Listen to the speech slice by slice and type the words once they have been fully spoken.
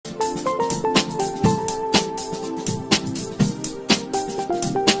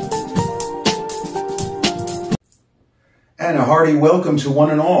And a hearty welcome to one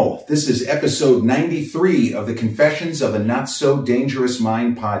and all. This is episode 93 of the Confessions of a Not So Dangerous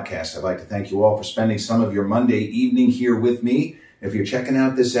Mind podcast. I'd like to thank you all for spending some of your Monday evening here with me. If you're checking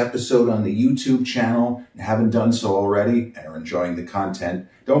out this episode on the YouTube channel and haven't done so already and are enjoying the content,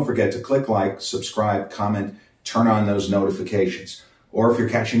 don't forget to click like, subscribe, comment, turn on those notifications. Or if you're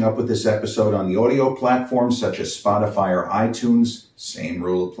catching up with this episode on the audio platforms such as Spotify or iTunes, same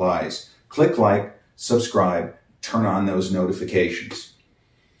rule applies. Click like, subscribe, turn on those notifications.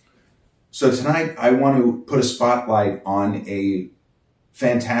 So tonight I want to put a spotlight on a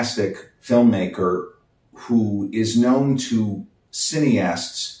fantastic filmmaker who is known to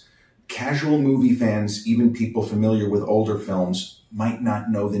cineasts, casual movie fans, even people familiar with older films might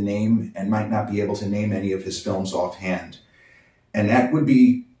not know the name and might not be able to name any of his films offhand. And that would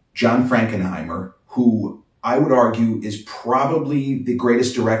be John Frankenheimer, who I would argue is probably the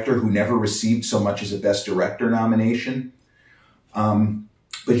greatest director who never received so much as a Best Director nomination.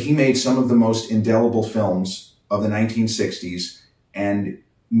 But he made some of the most indelible films of the 1960s and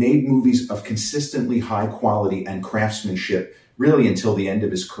made movies of consistently high quality and craftsmanship really until the end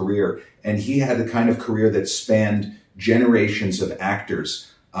of his career. And he had a kind of career that spanned generations of actors.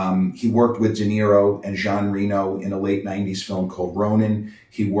 He worked with De Niro and Jean Reno in a late 90s film called Ronin.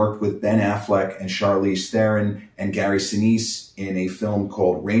 He worked with Ben Affleck and Charlize Theron and Gary Sinise in a film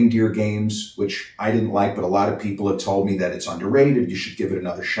called Reindeer Games, which I didn't like, but a lot of people have told me that it's underrated. You should give it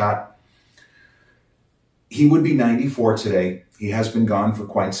another shot. He would be 94 today. He has been gone for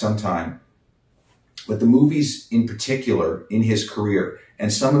quite some time. But the movies in particular in his career,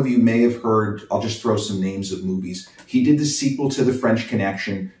 and some of you may have heard, I'll just throw some names of movies. He did the sequel to The French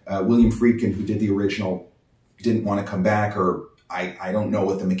Connection. William Friedkin, who did the original, didn't want to come back, or I don't know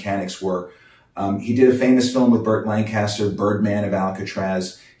what the mechanics were. He did a famous film with Burt Lancaster, Birdman of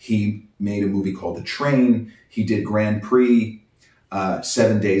Alcatraz. He made a movie called The Train. He did Grand Prix,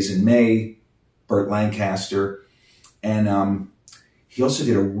 7 Days in May, Burt Lancaster. And he also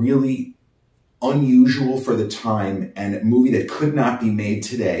did a really unusual for the time and a movie that could not be made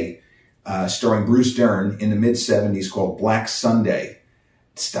today, starring Bruce Dern in the mid-70s called Black Sunday.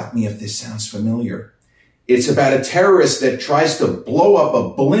 Stop me if this sounds familiar. It's about a terrorist that tries to blow up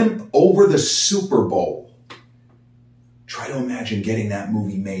a blimp over the Super Bowl. Try to imagine getting that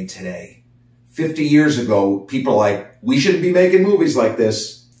movie made today. 50 years ago, people are like, we shouldn't be making movies like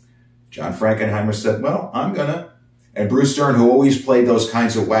this. John Frankenheimer said, well, I'm gonna. And Bruce Dern, who always played those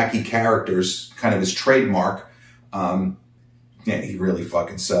kinds of wacky characters, kind of his trademark, he really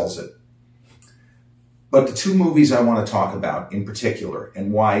fucking sells it. But the two movies I want to talk about in particular,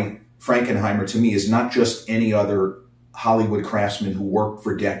 and why Frankenheimer to me is not just any other Hollywood craftsman who worked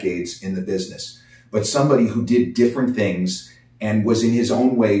for decades in the business, but somebody who did different things and was in his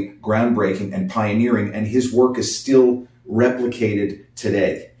own way groundbreaking and pioneering, and his work is still replicated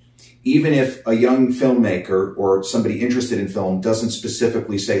today. Even if a young filmmaker or somebody interested in film doesn't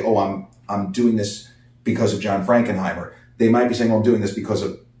specifically say, oh, I'm doing this because of John Frankenheimer, they might be saying, oh, I'm doing this because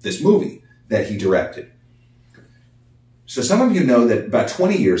of this movie that he directed. So some of you know that about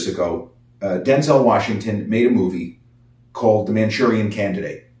 20 years ago, Denzel Washington made a movie called The Manchurian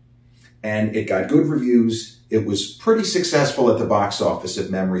Candidate. And it got good reviews. It was pretty successful at the box office, if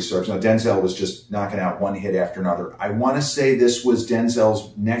memory serves. Now, Denzel was just knocking out one hit after another. I want to say this was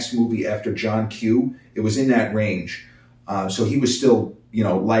Denzel's next movie after John Q. It was in that range. So he was still,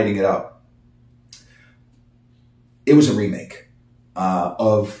 lighting it up. It was a remake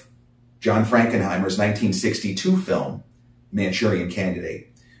of John Frankenheimer's 1962 film, Manchurian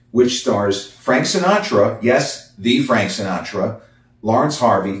Candidate, which stars Frank Sinatra, yes, the Frank Sinatra, Lawrence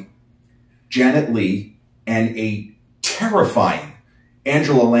Harvey, Janet Leigh, and a terrifying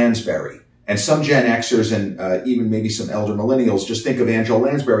Angela Lansbury. And some Gen Xers and even maybe some elder millennials just think of Angela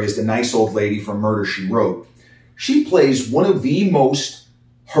Lansbury as the nice old lady from Murder, She Wrote. She plays one of the most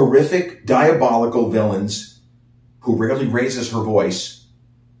horrific, diabolical villains who rarely raises her voice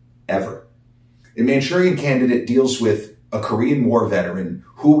ever. The Manchurian Candidate deals with a Korean War veteran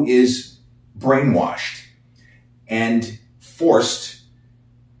who is brainwashed and forced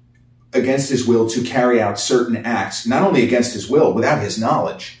against his will to carry out certain acts, not only against his will, without his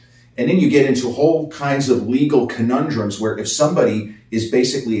knowledge. And then you get into whole kinds of legal conundrums where if somebody is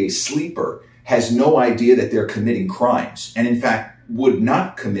basically a sleeper, has no idea that they're committing crimes, and in fact would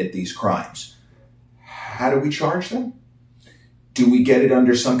not commit these crimes, how do we charge them? Do we get it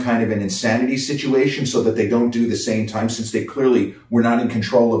under some kind of an insanity situation so that they don't do the same time, since they clearly were not in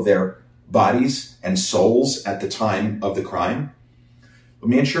control of their bodies and souls at the time of the crime? The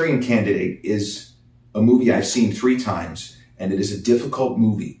Manchurian Candidate is a movie I've seen 3 times, and it is a difficult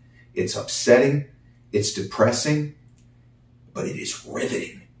movie. It's upsetting, it's depressing, but it is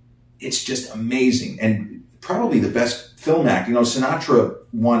riveting. It's just amazing. And probably the best film act. You know, Sinatra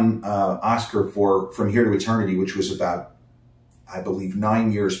won Oscar for From Here to Eternity, which was about, I believe,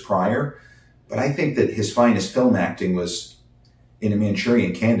 9 years prior. But I think that his finest film acting was in A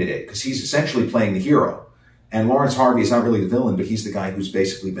Manchurian Candidate, because he's essentially playing the hero. And Lawrence Harvey is not really the villain, but he's the guy who's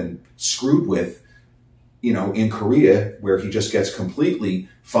basically been screwed with, you know, in Korea, where he just gets completely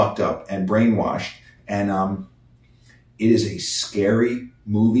fucked up and brainwashed. And it is a scary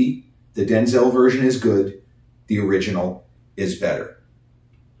movie. The Denzel version is good. The original is better.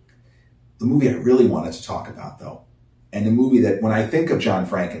 The movie I really wanted to talk about, though, and the movie that, when I think of John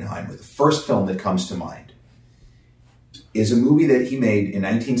Frankenheimer, the first film that comes to mind is a movie that he made in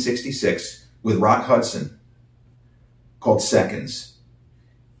 1966 with Rock Hudson called Seconds.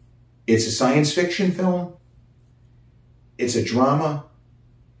 It's a science fiction film. It's a drama.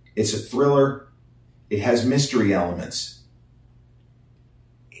 It's a thriller. It has mystery elements.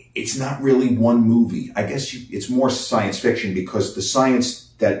 It's not really one movie. I guess it's more science fiction, because the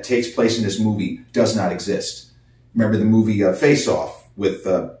science that takes place in this movie does not exist. Remember the movie Face Off with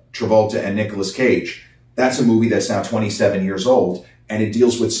Travolta and Nicolas Cage? That's a movie that's now 27 years old, and it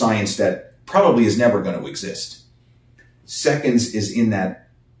deals with science that probably is never going to exist. Seconds is in that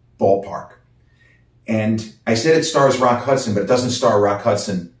ballpark. And I said it stars Rock Hudson, but it doesn't star Rock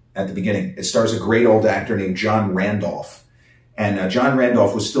Hudson at the beginning. It stars a great old actor named John Randolph. And John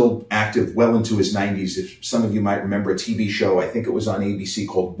Randolph was still active well into his 90s. If some of you might remember a TV show, I think it was on ABC,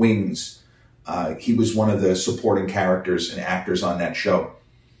 called Wings. He was one of the supporting characters and actors on that show.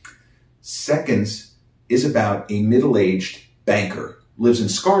 Seconds is about a middle-aged banker, lives in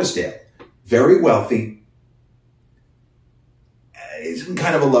Scarsdale, very wealthy. It's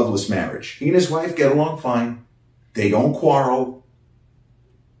kind of a loveless marriage. He and his wife get along fine. They don't quarrel.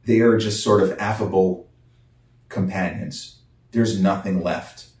 They are just sort of affable companions. There's nothing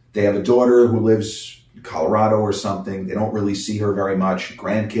left. They have a daughter who lives in Colorado or something. They don't really see her very much.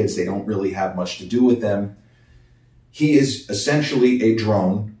 Grandkids, they don't really have much to do with them. He is essentially a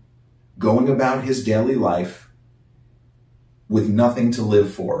drone going about his daily life with nothing to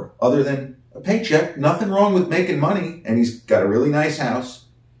live for other than a paycheck. Nothing wrong with making money, and he's got a really nice house.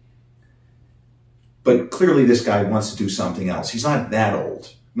 But clearly this guy wants to do something else. He's not that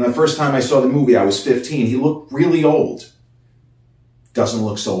old. When the first time I saw the movie, I was 15. He looked really old. Doesn't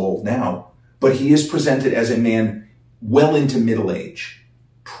look so old now, but he is presented as a man well into middle age,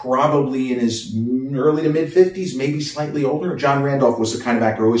 probably in his early to mid 50s, maybe slightly older. John Randolph was the kind of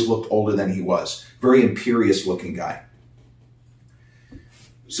actor who always looked older than he was. Very imperious looking guy.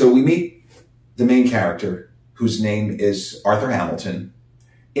 So we meet the main character, whose name is Arthur Hamilton,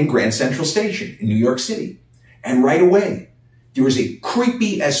 in Grand Central Station in New York City. And right away, there was a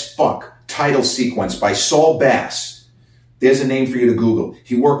creepy as fuck title sequence by Saul Bass. There's a name for you to Google.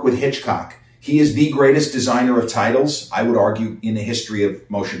 He worked with Hitchcock. He is the greatest designer of titles, I would argue, in the history of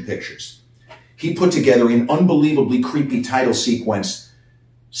motion pictures. He put together an unbelievably creepy title sequence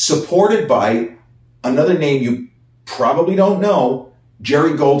supported by another name you probably don't know,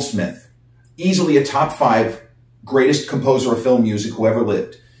 Jerry Goldsmith. Easily a top 5 greatest composer of film music who ever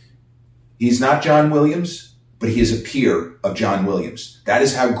lived. He's not John Williams, but he is a peer of John Williams. That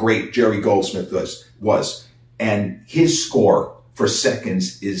is how great Jerry Goldsmith was. And his score for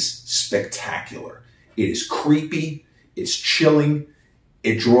Seconds is spectacular. It is creepy. It's chilling.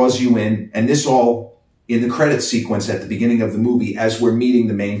 It draws you in. And this all in the credit sequence at the beginning of the movie as we're meeting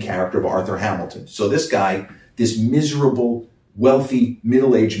the main character of Arthur Hamilton. So this guy, this miserable, wealthy,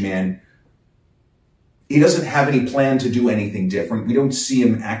 middle-aged man, he doesn't have any plan to do anything different. We don't see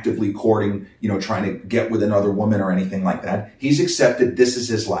him actively courting, trying to get with another woman or anything like that. He's accepted this is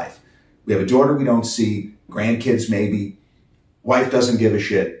his life. We have a daughter we don't see, grandkids maybe. Wife doesn't give a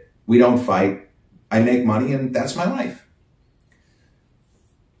shit. We don't fight. I make money and that's my life.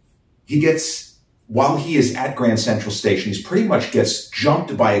 While he is at Grand Central Station, he pretty much gets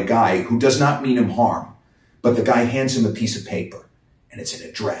jumped by a guy who does not mean him harm. But the guy hands him a piece of paper and it's an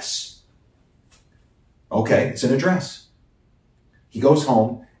address. Okay, it's an address. He goes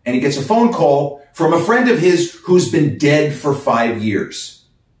home and he gets a phone call from a friend of his who's been dead for 5 years.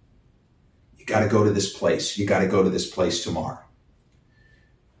 You got to go to this place. You got to go to this place tomorrow.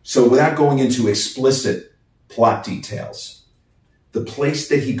 So without going into explicit plot details, the place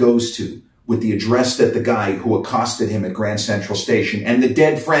that he goes to with the address that the guy who accosted him at Grand Central Station and the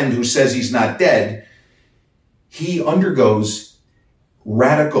dead friend who says he's not dead, he undergoes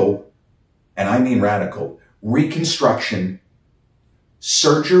radical, and I mean radical, reconstruction,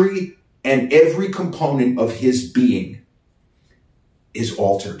 surgery, and every component of his being is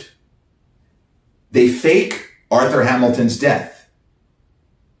altered. They fake Arthur Hamilton's death.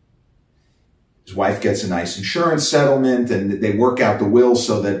 His wife gets a nice insurance settlement, and they work out the will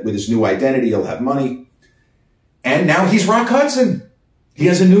so that with his new identity, he'll have money. And now he's Rock Hudson. He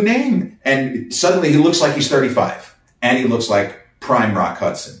has a new name. And suddenly he looks like he's 35. And he looks like prime Rock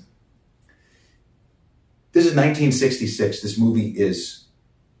Hudson. This is 1966. This movie is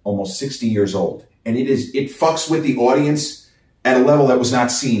almost 60 years old. And it fucks with the audience at a level that was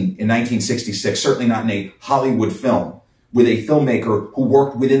not seen in 1966, certainly not in a Hollywood film, with a filmmaker who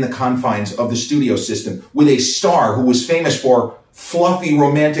worked within the confines of the studio system, with a star who was famous for fluffy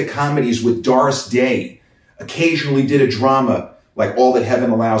romantic comedies with Doris Day, occasionally did a drama like All That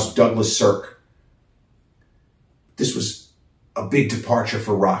Heaven Allows, Douglas Sirk. This was a big departure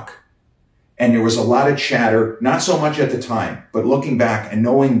for Rock. And there was a lot of chatter, not so much at the time, but looking back and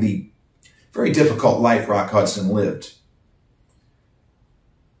knowing the very difficult life Rock Hudson lived.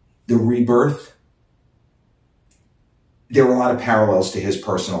 The rebirth, there were a lot of parallels to his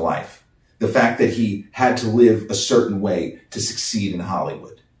personal life. The fact that he had to live a certain way to succeed in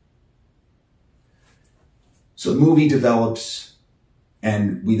Hollywood. So the movie develops,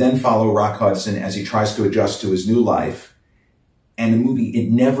 and we then follow Rock Hudson as he tries to adjust to his new life. And the movie, it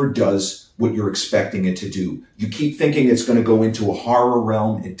never does what you're expecting it to do. You keep thinking it's going to go into a horror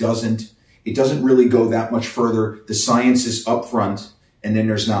realm. It doesn't. It doesn't really go that much further. The science is up front, and then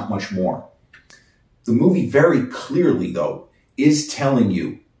there's not much more. The movie very clearly, though, is telling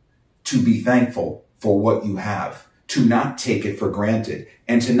you to be thankful for what you have, to not take it for granted,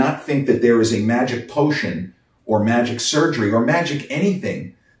 and to not think that there is a magic potion or magic surgery or magic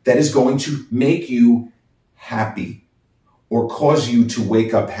anything that is going to make you happy or cause you to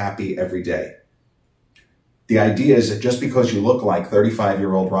wake up happy every day. The idea is that just because you look like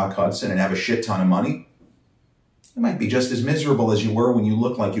 35-year-old Rock Hudson and have a shit ton of money, you might be just as miserable as you were when you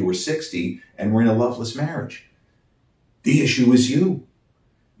looked like you were 60 and were in a loveless marriage. The issue is you,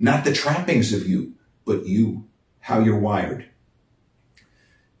 not the trappings of you, but you, how you're wired.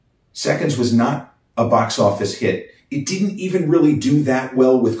 Seconds was not a box office hit. It didn't even really do that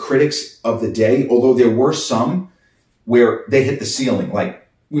well with critics of the day, although there were some where they hit the ceiling. Like,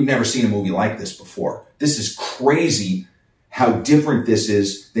 we've never seen a movie like this before. This is crazy how different this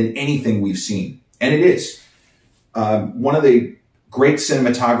is than anything we've seen. And it is. One of the great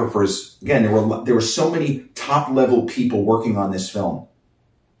cinematographers, again, there were so many top-level people working on this film.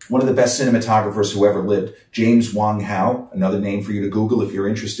 One of the best cinematographers who ever lived, James Wong Howe, another name for you to Google if you're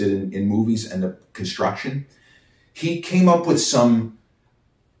interested in movies and the construction. He came up with some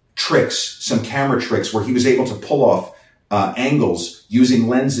tricks, some camera tricks, where he was able to pull off angles using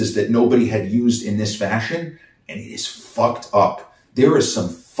lenses that nobody had used in this fashion, and it is fucked up. There is some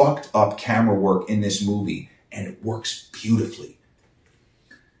fucked up camera work in this movie, and it works beautifully.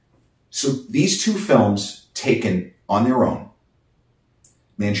 So these two films taken on their own,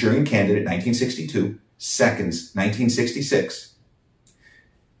 Manchurian Candidate, 1962, Seconds, 1966.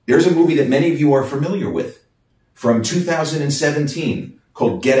 There's a movie that many of you are familiar with from 2017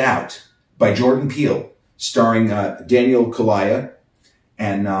 called Get Out by Jordan Peele, starring Daniel Kaluuya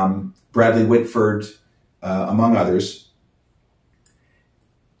and Bradley Whitford, among others.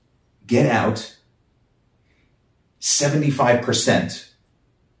 Get Out, 75%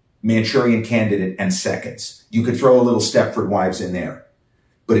 Manchurian Candidate and Seconds. You could throw a little Stepford Wives in there.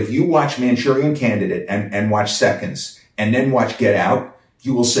 But if you watch Manchurian Candidate and watch Seconds and then watch Get Out,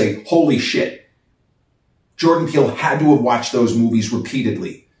 you will say, holy shit. Jordan Peele had to have watched those movies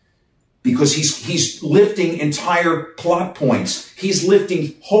repeatedly because he's lifting entire plot points. He's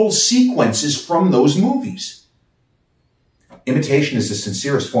lifting whole sequences from those movies. Imitation is the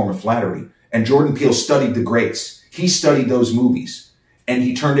sincerest form of flattery. And Jordan Peele studied the greats. He studied those movies and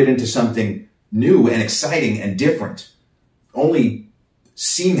he turned it into something new and exciting and different. Only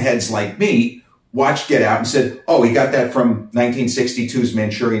scene heads like me watched Get Out and said, oh, he got that from 1962's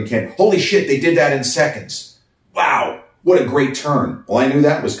Manchurian Candidate. Holy shit, they did that in Seconds. Wow, what a great turn. Well, I knew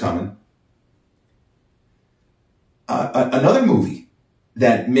that was coming. Another movie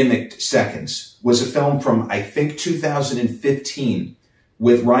that mimicked Seconds was a film from, I think, 2015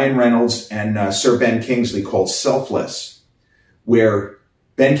 with Ryan Reynolds and Sir Ben Kingsley called Selfless, where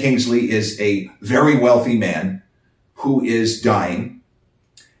Ben Kingsley is a very wealthy man who is dying,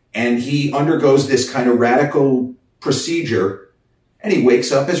 and he undergoes this kind of radical procedure, and he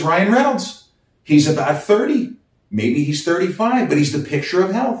wakes up as Ryan Reynolds. He's about 30. Maybe he's 35, but he's the picture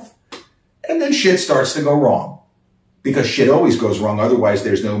of health. And then shit starts to go wrong. Because shit always goes wrong, otherwise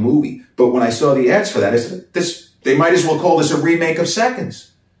there's no movie. But when I saw the ads for that, I said, they might as well call this a remake of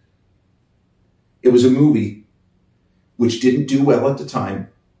Seconds. It was a movie which didn't do well at the time,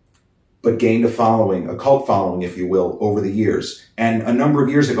 but gained a following, a cult following, if you will, over the years. And a number of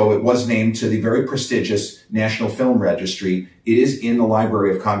years ago, it was named to the very prestigious National Film Registry. It is in the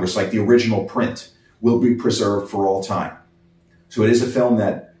Library of Congress, like the original print will be preserved for all time. So it is a film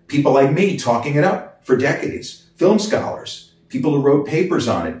that people like me talking it up for decades, film scholars, people who wrote papers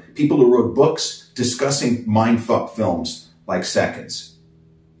on it, people who wrote books discussing mindfuck films like Seconds.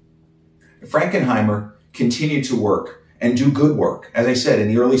 Frankenheimer continued to work and do good work. As I said, in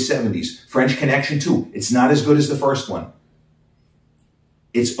the early 70s, French Connection 2, it's not as good as the first one.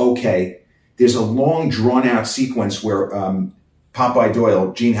 It's okay. There's a long, drawn-out sequence where Popeye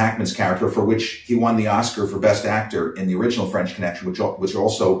Doyle, Gene Hackman's character, for which he won the Oscar for Best Actor in the original French Connection, which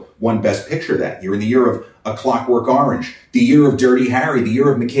also won Best Picture that year, in the year of A Clockwork Orange, the year of Dirty Harry, the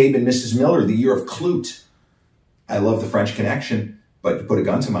year of McCabe and Mrs. Miller, the year of Clute. I love the French Connection, but to put a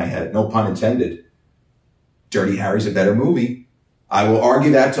gun to my head, no pun intended, Dirty Harry's a better movie. I will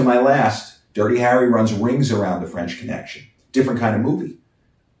argue that to my last. Dirty Harry runs rings around the French Connection. Different kind of movie.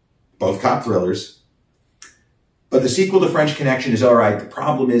 Both cop thrillers. But the sequel to French Connection is all right. The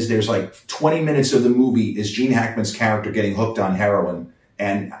problem is there's like 20 minutes of the movie is Gene Hackman's character getting hooked on heroin.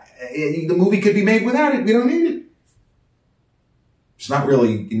 And the movie could be made without it. We don't need it. It's not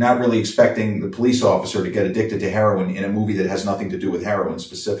really expecting the police officer to get addicted to heroin in a movie that has nothing to do with heroin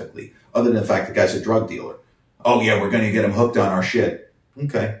specifically, other than the fact the guy's a drug dealer. Oh yeah, we're going to get him hooked on our shit.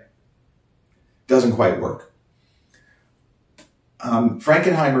 Okay. Doesn't quite work.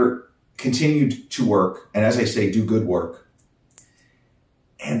 Frankenheimer continued to work, and as I say, do good work.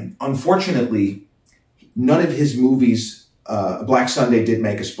 And unfortunately, none of his movies, Black Sunday did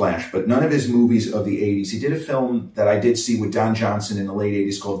make a splash, but none of his movies of the 80s. He did a film that I did see with Don Johnson in the late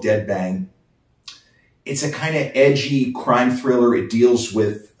 80s called Dead Bang. It's a kind of edgy crime thriller. It deals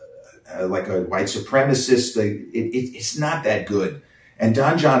with like a white supremacist. It's not that good. And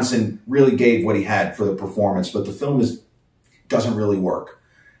Don Johnson really gave what he had for the performance, but the film doesn't really work.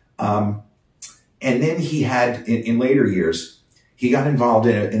 And then he had, in later years, he got involved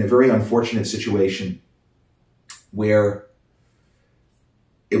in a very unfortunate situation where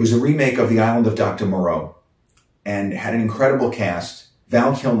it was a remake of The Island of Dr. Moreau and had an incredible cast.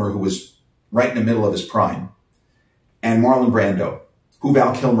 Val Kilmer, who was right in the middle of his prime, and Marlon Brando, who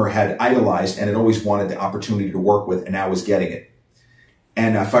Val Kilmer had idolized and had always wanted the opportunity to work with, and now was getting it.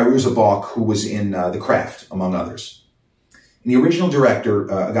 And Fairuza Balk, who was in The Craft, among others. And the original director,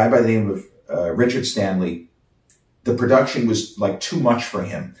 a guy by the name of Richard Stanley, the production was like too much for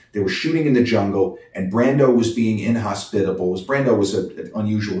him. They were shooting in the jungle, and Brando was being inhospitable. Brando was an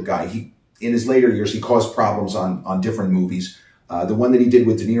unusual guy. In his later years, he caused problems on different movies. The one that he did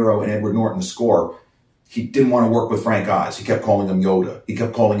with De Niro and Edward Norton, The Score, he didn't want to work with Frank Oz. He kept calling him Yoda. He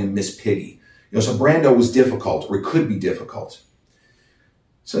kept calling him Miss Piggy. So Brando was difficult, or it could be difficult.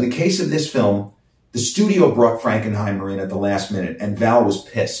 So in the case of this film, the studio brought Frankenheimer in at the last minute, and Val was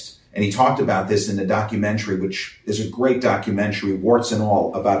pissed. And he talked about this in the documentary, which is a great documentary, warts and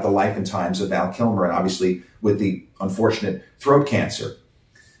all, about the life and times of Val Kilmer, and obviously with the unfortunate throat cancer.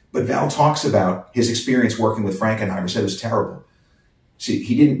 But Val talks about his experience working with Frankenheimer, said it was terrible. See,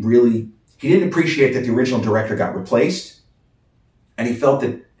 he didn't appreciate that the original director got replaced, and he felt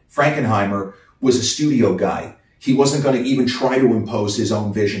that Frankenheimer was a studio guy. He wasn't going to even try to impose his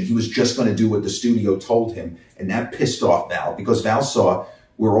own vision. He was just going to do what the studio told him, and that pissed off Val, because Val saw,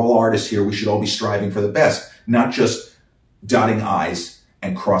 we're all artists here, we should all be striving for the best, not just dotting I's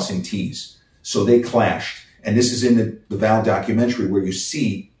and crossing T's. So they clashed, and this is in the Val documentary where you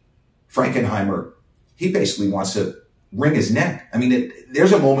see Frankenheimer, he basically wants to wring his neck. I mean,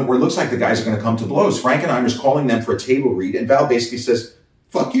 there's a moment where it looks like the guys are going to come to blows. Frankenheimer's calling them for a table read, and Val basically says,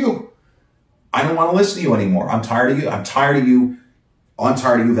 fuck you. I don't want to listen to you anymore. I'm tired of you. I'm tired of you. I'm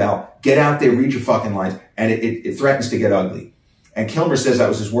tired of you, Val. Get out there, read your fucking lines. And it threatens to get ugly. And Kilmer says that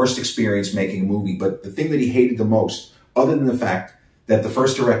was his worst experience making a movie. But the thing that he hated the most, other than the fact that the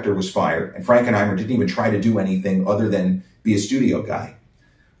first director was fired, and Frankenheimer didn't even try to do anything other than be a studio guy,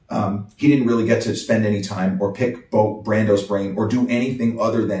 he didn't really get to spend any time or pick Brando's brain or do anything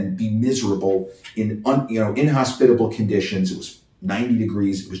other than be miserable in inhospitable conditions. It was 90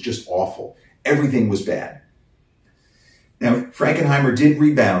 degrees. It was just awful. Everything was bad. Now, Frankenheimer did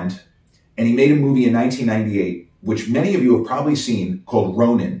rebound, and he made a movie in 1998, which many of you have probably seen, called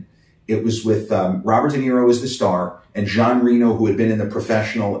Ronin. It was with Robert De Niro as the star, and Jean Reno, who had been in The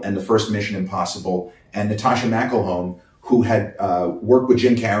Professional and the first Mission Impossible, and Natasha McElhone, who had worked with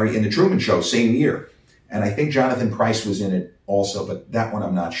Jim Carrey in The Truman Show, same year. And I think Jonathan Pryce was in it also, but that one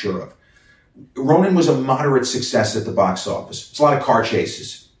I'm not sure of. Ronin was a moderate success at the box office. It's a lot of car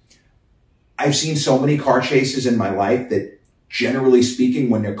chases. I've seen so many car chases in my life that generally speaking,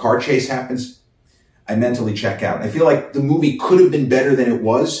 when their car chase happens, I mentally check out. I feel like the movie could have been better than it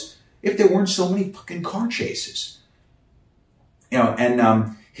was if there weren't so many fucking car chases. You know,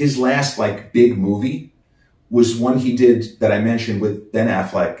 and his last like big movie was one he did that I mentioned with Ben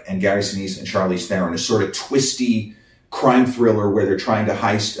Affleck and Gary Sinise and Charlize Theron, a sort of twisty crime thriller where they're trying to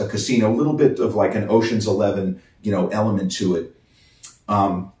heist a casino, a little bit of like an Ocean's 11, you know, element to it.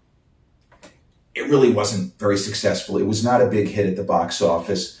 It really wasn't very successful. It was not a big hit at the box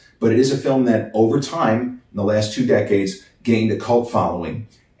office, but it is a film that over time, in the last 2 decades, gained a cult following.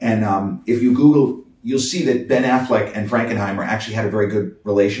 And if you Google, you'll see that Ben Affleck and Frankenheimer actually had a very good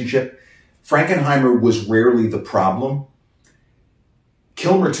relationship. Frankenheimer was rarely the problem.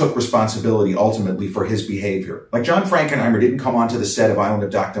 Kilmer took responsibility ultimately for his behavior. Like John Frankenheimer didn't come onto the set of Island of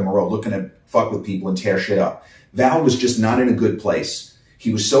Dr. Moreau looking to fuck with people and tear shit up. Val was just not in a good place.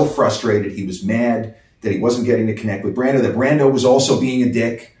 He was so frustrated. He was mad that he wasn't getting to connect with Brando, that Brando was also being a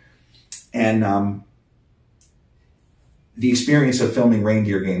dick. And the experience of filming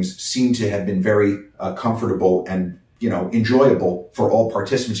Reindeer Games seemed to have been very comfortable and, you know, enjoyable for all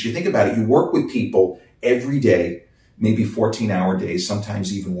participants. You think about it, you work with people every day, maybe 14-hour days,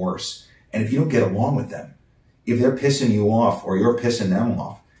 sometimes even worse. And if you don't get along with them, if they're pissing you off or you're pissing them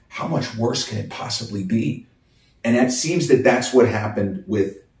off, how much worse can it possibly be? And it seems that that's what happened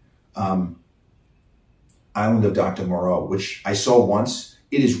with Island of Dr. Moreau, which I saw once.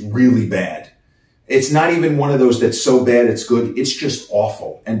 It is really bad. It's not even one of those that's so bad it's good. It's just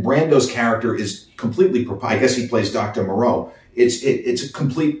awful. And Brando's character is completely, I guess he plays Dr. Moreau. It's a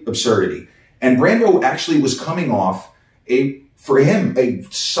complete absurdity. And Brando actually was coming off, for him, a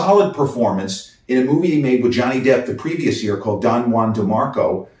solid performance in a movie he made with Johnny Depp the previous year called Don Juan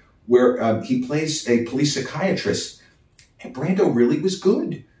DeMarco, where he plays a police psychiatrist. And Brando really was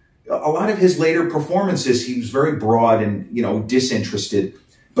good. A lot of his later performances, he was very broad and, you know, disinterested.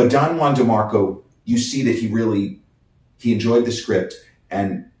 But Don Juan DeMarco, you see that he enjoyed the script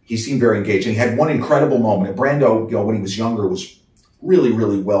and he seemed very engaged. And he had one incredible moment. And Brando, you know, when he was younger, was really,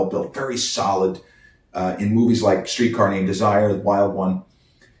 really well built, very solid in movies like Streetcar Named Desire, The Wild One.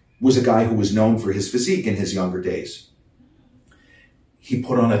 Was a guy who was known for his physique in his younger days. He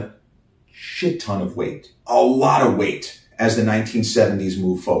put on a shit ton of weight, a lot of weight, as the 1970s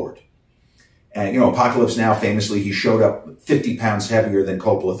moved forward. And, you know, Apocalypse Now, famously, he showed up 50 pounds heavier than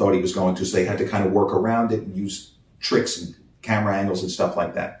Coppola thought he was going to, so they had to kind of work around it and use tricks and camera angles and stuff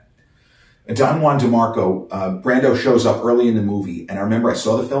like that. And Don Juan DeMarco, Brando shows up early in the movie, and I remember I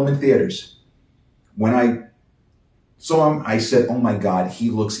saw the film in theaters. When I saw him, I said, oh my God, he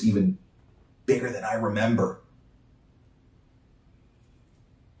looks even bigger than I remember.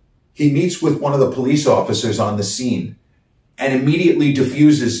 He meets with one of the police officers on the scene and immediately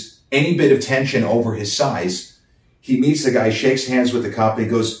diffuses any bit of tension over his size. He meets the guy, shakes hands with the cop, and he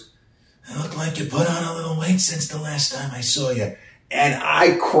goes, "You look like you put on a little weight since the last time I saw you." And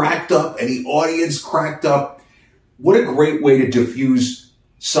I cracked up, and the audience cracked up. What a great way to diffuse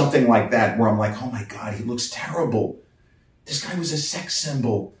something like that, where I'm like, oh my God, he looks terrible. This guy was a sex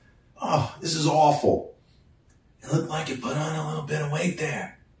symbol. Oh, this is awful. You look like you put on a little bit of weight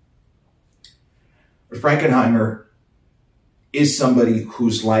there. But Frankenheimer is somebody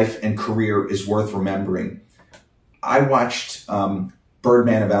whose life and career is worth remembering. I watched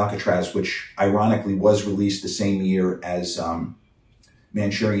Birdman of Alcatraz, which ironically was released the same year as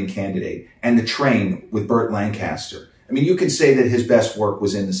Manchurian Candidate, and The Train with Burt Lancaster. I mean, you can say that his best work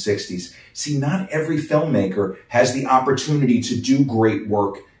was in the 60s. See, not every filmmaker has the opportunity to do great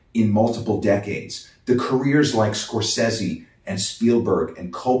work in multiple decades. The careers like Scorsese and Spielberg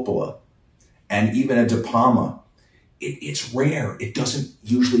and Coppola and even a De Palma, it's rare. It doesn't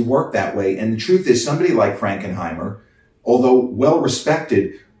usually work that way. And the truth is, somebody like Frankenheimer, although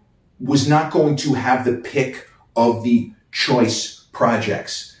well-respected, was not going to have the pick of the choice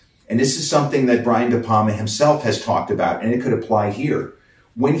projects. And this is something that Brian De Palma himself has talked about, and it could apply here.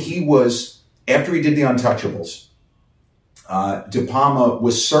 When he was, after he did The Untouchables, De Palma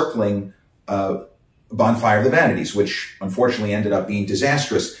was circling Bonfire of the Vanities, which unfortunately ended up being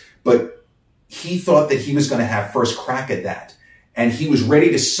disastrous. But he thought that he was going to have first crack at that. And he was ready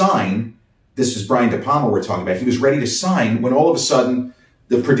to sign. This is Brian De Palma we're talking about. He was ready to sign when all of a sudden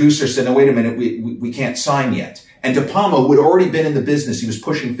the producer said, no, wait a minute, we can't sign yet. And De Palma, who had already been in the business, he was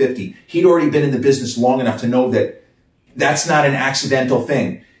pushing 50. He'd already been in the business long enough to know that that's not an accidental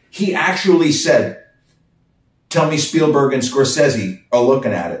thing. He actually said, tell me Spielberg and Scorsese are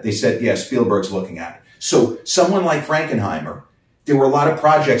looking at it. They said, yeah, Spielberg's looking at it. So someone like Frankenheimer, there were a lot of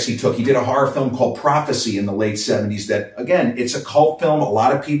projects he took. He did a horror film called Prophecy in the late 70s that, again, it's a cult film. A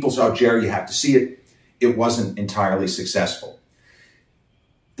lot of people said, oh, Jerry, you have to see it. It wasn't entirely successful.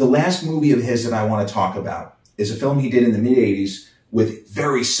 The last movie of his that I want to talk about is a film he did in the mid-'80s with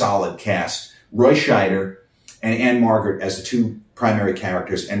very solid cast. Roy Scheider and Anne Margaret as the two primary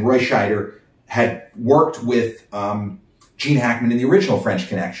characters. And Roy Scheider had worked with Gene Hackman in the original French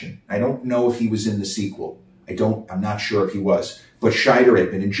Connection. I don't know if he was in the sequel. I'm not sure if he was. But Scheider had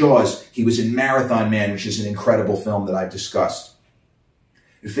been in Jaws. He was in Marathon Man, which is an incredible film that I've discussed.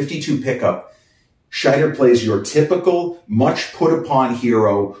 In 52 Pickup, Scheider plays your typical, much put upon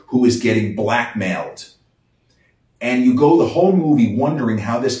hero who is getting blackmailed. And you go the whole movie wondering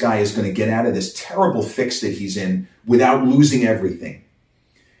how this guy is going to get out of this terrible fix that he's in without losing everything.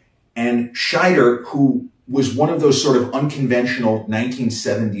 And Scheider, who was one of those sort of unconventional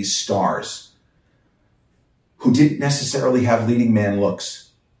 1970s stars, who didn't necessarily have leading man looks,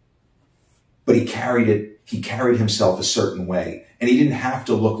 but he carried himself a certain way. And he didn't have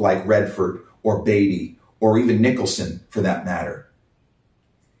to look like Redford or Beatty or even Nicholson for that matter.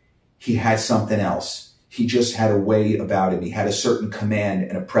 He had something else. He just had a way about him. He had a certain command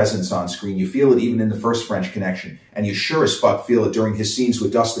and a presence on screen. You feel it even in the first French Connection. And you sure as fuck feel it during his scenes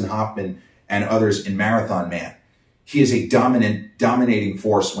with Dustin Hoffman and others in Marathon Man. He is a dominating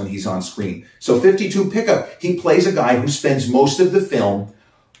force when he's on screen. So 52 Pickup, he plays a guy who spends most of the film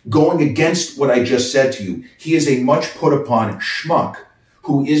going against what I just said to you. He is a much put upon schmuck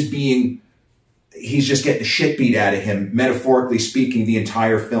who is he's just getting the shit beat out of him, metaphorically speaking, the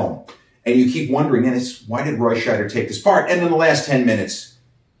entire film. And you keep wondering, and why did Roy Scheider take this part? And in the last 10 minutes,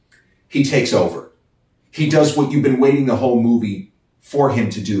 he takes over. He does what you've been waiting the whole movie for him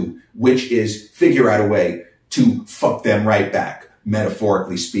to do, which is figure out a way to fuck them right back,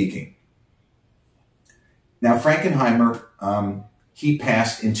 metaphorically speaking. Now, Frankenheimer, he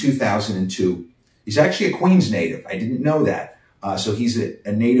passed in 2002. He's actually a Queens native. I didn't know that. So he's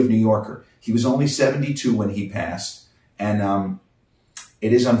a native New Yorker. He was only 72 when he passed. And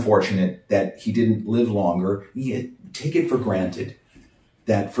it is unfortunate that he didn't live longer. Take it for granted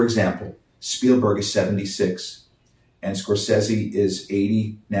that, for example, Spielberg is 76 and Scorsese is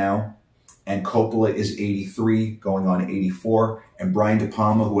 80 now, and Coppola is 83 going on 84, and Brian De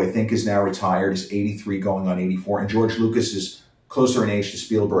Palma, who I think is now retired, is 83 going on 84, and George Lucas is closer in age to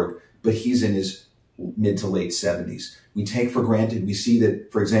Spielberg, but he's in his mid to late 70s. We take for granted, we see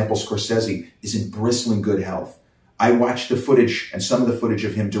that, for example, Scorsese is in bristling good health. I watched the footage and some of the footage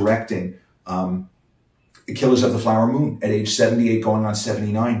of him directing Killers of the Flower Moon at age 78 going on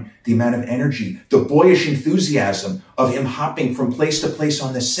 79. The amount of energy, the boyish enthusiasm of him hopping from place to place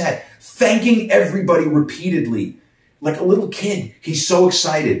on the set, thanking everybody repeatedly. Like a little kid, he's so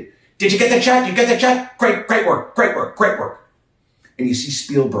excited. Did you get that shot? You get that shot? Great, great work, great work, great work. And you see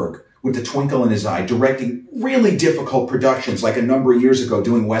Spielberg with the twinkle in his eye, directing really difficult productions like a number of years ago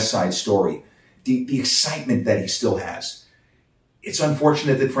doing West Side Story. The excitement that he still has. It's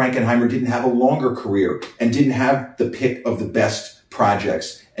unfortunate that Frankenheimer didn't have a longer career and didn't have the pick of the best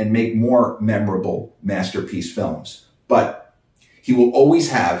projects and make more memorable masterpiece films. But he will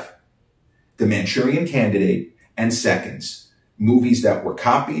always have The Manchurian Candidate and Seconds, movies that were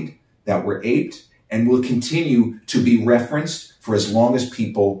copied, that were aped, and will continue to be referenced for as long as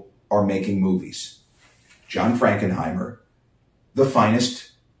people are making movies. John Frankenheimer, the finest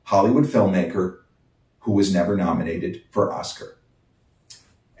Hollywood filmmaker who was never nominated for Oscar.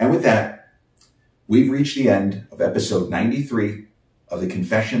 And with that, we've reached the end of episode 93 of the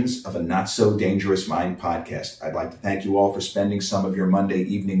Confessions of a Not So Dangerous Mind podcast. I'd like to thank you all for spending some of your Monday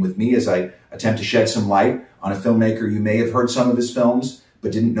evening with me as I attempt to shed some light on a filmmaker you may have heard some of his films,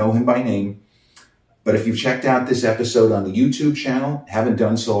 but didn't know him by name. But if you've checked out this episode on the YouTube channel, haven't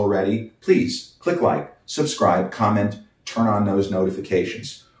done so already, please click like, subscribe, comment, turn on those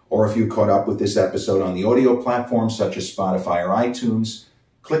notifications. Or if you caught up with this episode on the audio platforms such as Spotify or iTunes,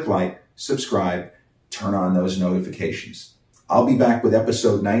 click like, subscribe, turn on those notifications. I'll be back with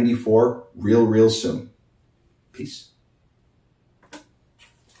episode 94 real soon. Peace.